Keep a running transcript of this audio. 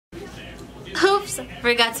Oops,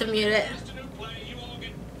 forgot to mute it.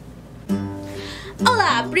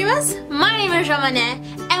 Hola, primas. My name is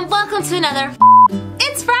Ramane, and welcome to another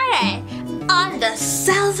It's Friday on the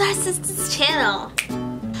Salazar Sistas channel.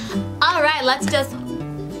 Alright, let's just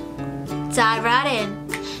dive right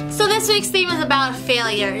in. So this week's theme is about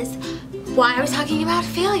failures. Why are we talking about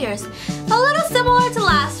failures? A little similar to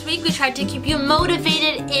last week, we tried to keep you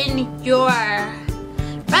motivated in your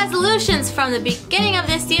resolutions from the beginning of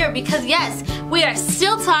this year because yes, we are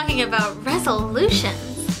still talking about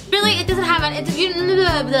resolutions. Really, it doesn't have an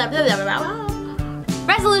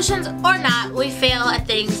resolutions or not, we fail at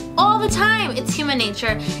things all the time. It's human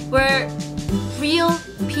nature. We're real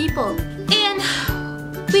people.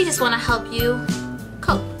 And we just want to help you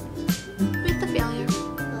cope with the failure.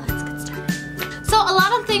 Let's get started. So a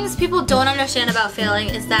lot of things people don't understand about failing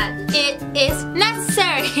is that it is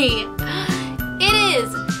necessary. It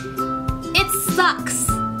is. It sucks.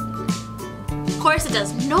 Of course it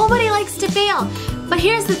does. Nobody likes to fail. But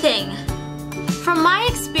here's the thing. From my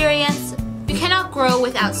experience, you cannot grow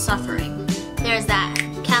without suffering. There's that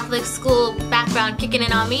Catholic school background kicking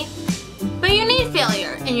in on me. But you need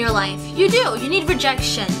failure in your life. You do. You need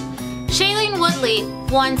rejection. Shailene Woodley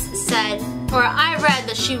once said, or I read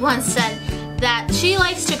that she once said, that she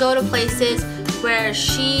likes to go to places where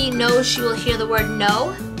she knows she will hear the word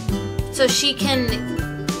no, so she can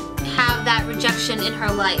have that rejection in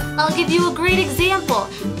her life. I'll give you a great example.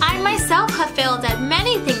 I myself have failed at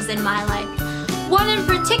many things in my life. One in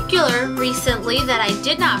particular recently that I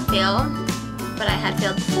did not fail, but I had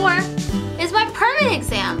failed before, is my permit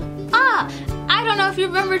exam. I don't know if you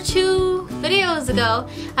remember 2 videos ago,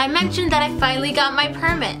 I mentioned that I finally got my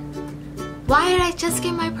permit. Why did I just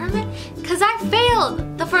get my permit? Because I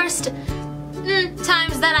failed the first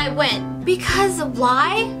times that I went. Because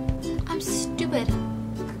why? I'm stupid.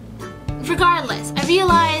 Regardless, I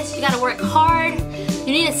realized you gotta work hard,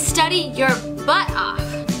 you need to study your butt off,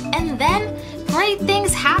 and then great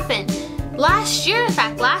things happen. Last year, in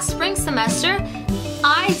fact, last spring semester,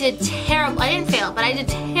 I did terrible. I didn't fail, but I did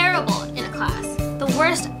terrible in a class. The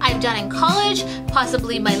worst I've done in college,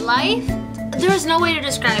 possibly my life. There is no way to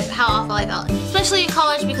describe how awful I felt, especially in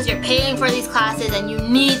college because you're paying for these classes and you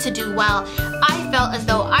need to do well. I felt as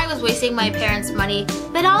though I was wasting my parents' money,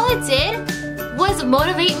 but all it did was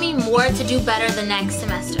motivate me more to do better the next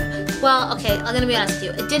semester. Well, okay, I'm gonna be honest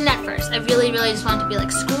with you. It didn't at first. I really just wanted to be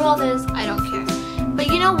like, screw all this, I don't care. But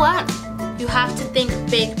you know what? You have to think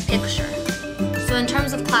big picture. So in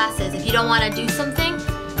terms of classes, if you don't want to do something,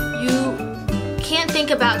 you can't think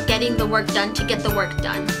about getting the work done to get the work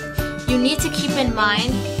done. You need to keep in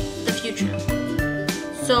mind the future.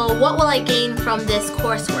 So what will I gain from this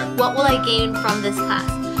coursework? What will I gain from this class?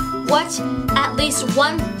 What, at least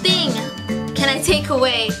one thing, can I take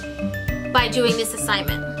away by doing this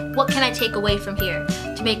assignment? What can I take away from here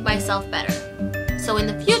to make myself better? So in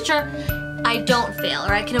the future, I don't fail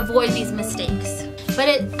or I can avoid these mistakes. But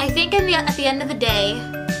I think at the end of the day,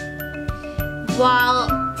 while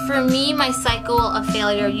for me my cycle of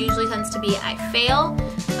failure usually tends to be I fail,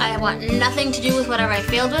 I want nothing to do with whatever I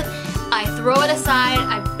failed with, I throw it aside,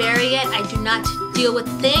 I bury it, I do not deal with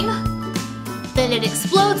the thing, then it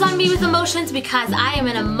explodes on me with emotions because I am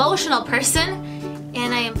an emotional person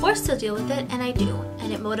and I am forced to deal with it, and I do.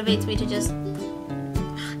 And it motivates me to just,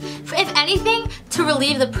 if anything, to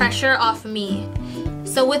relieve the pressure off me.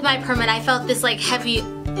 So with my permit, I felt this like heavy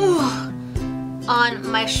on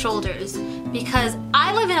my shoulders because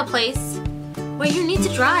I live in a place where you need to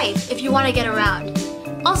drive if you want to get around.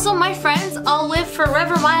 Also, my friends all live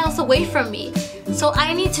forever miles away from me. So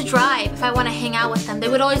I need to drive if I want to hang out with them. They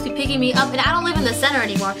would always be picking me up and I don't live in the center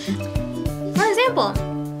anymore. For example,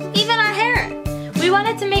 even our hair. We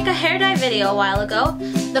wanted to make a hair dye video a while ago.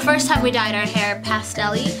 The first time we dyed our hair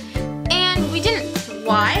pastel-y. And we didn't.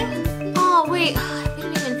 Why? Oh wait, we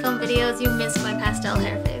didn't even film videos. You missed my pastel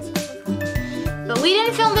hair phase. But we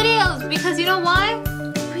didn't film videos because you know why?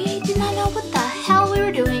 We did not know what the hell we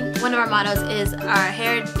were doing. One of our mottos is our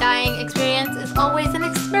hair dyeing experience is always an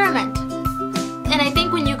experiment. And I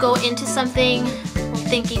think when you go into something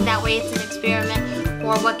thinking that way it's an experiment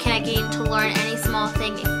or what can I gain to learn any small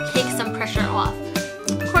thing, it takes some pressure off.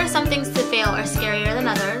 Of course, some things to fail are scarier than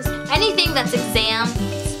others. Anything that's exam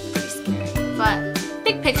is pretty scary. But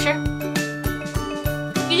big picture,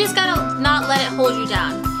 you just gotta not let it hold you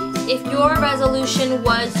down. If your resolution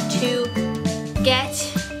was to get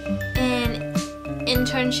an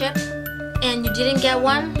internship and you didn't get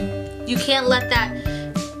one, you can't let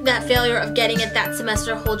that failure of getting it that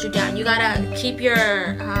semester hold you down. You gotta keep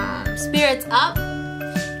your spirits up,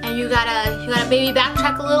 and you gotta maybe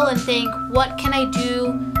backtrack a little and think, what can I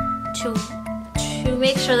do to to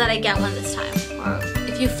make sure that I get one this time. Or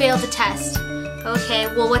if you fail the test, okay,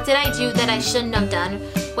 well, what did I do that I shouldn't have done?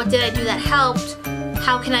 What did I do that helped?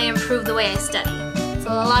 How can I improve the way I study?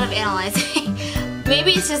 So a lot of analyzing.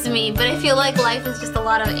 Maybe it's just me, but I feel like life is just a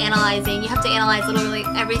lot of analyzing. You have to analyze literally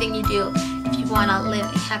everything you do if you want to live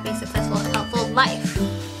a happy, successful, and helpful life.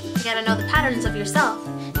 You gotta know the patterns of yourself,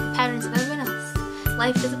 the patterns of everyone else.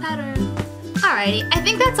 Life is a pattern. Alrighty, I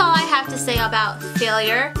think that's all I have to say about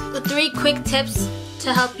failure. The 3 quick tips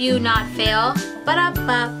to help you not fail.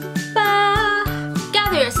 Ba-da-ba-ba.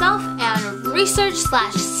 Gather yourself and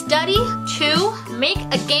research/study. 2, make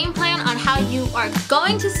a game plan on how you are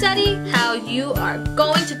going to study, how you are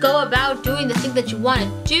going to go about doing the thing that you want to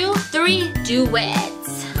do. 3, do it.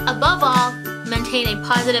 Above all, maintain a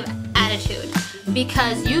positive attitude,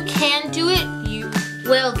 because you can do it, you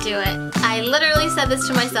will do it. I literally said this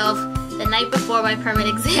to myself the night before my permit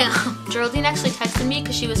exam. Geraldine actually texted me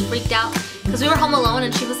because she was freaked out because we were home alone,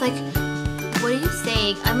 and she was like, "What are you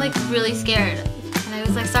saying? I'm like really scared." And I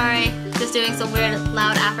was like, "Sorry, just doing some weird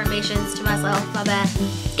loud affirmations to myself, my bad."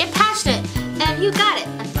 Get passionate, and you got it.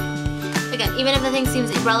 Again, even if the thing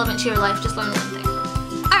seems irrelevant to your life, just learn one thing.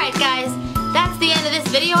 Alright guys, that's the end of this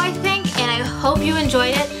video, I think, and I hope you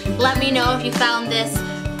enjoyed it. Let me know if you found this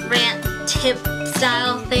rant tip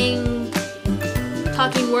style thing,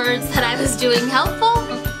 talking words that I was doing helpful.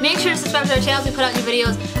 Make sure to subscribe to our channel. We put out new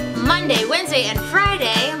videos Monday, Wednesday, and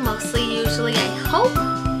Friday, mostly, usually, I hope.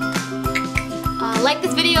 Like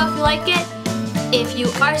this video if you like it. If you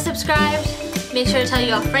are subscribed, make sure to tell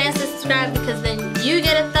your friends to subscribe, because then you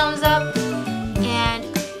get a thumbs up. And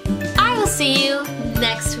I will see you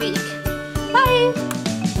next week. Bye!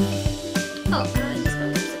 Oh,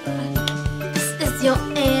 this is your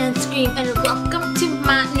Aunt Scream, and welcome to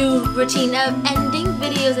my new routine of ending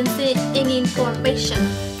videos and singing formation.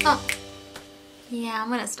 Oh, yeah, I'm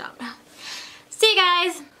gonna stop now. See you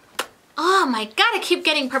guys! Oh my god, I keep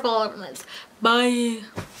getting purple all over my lips. Bye!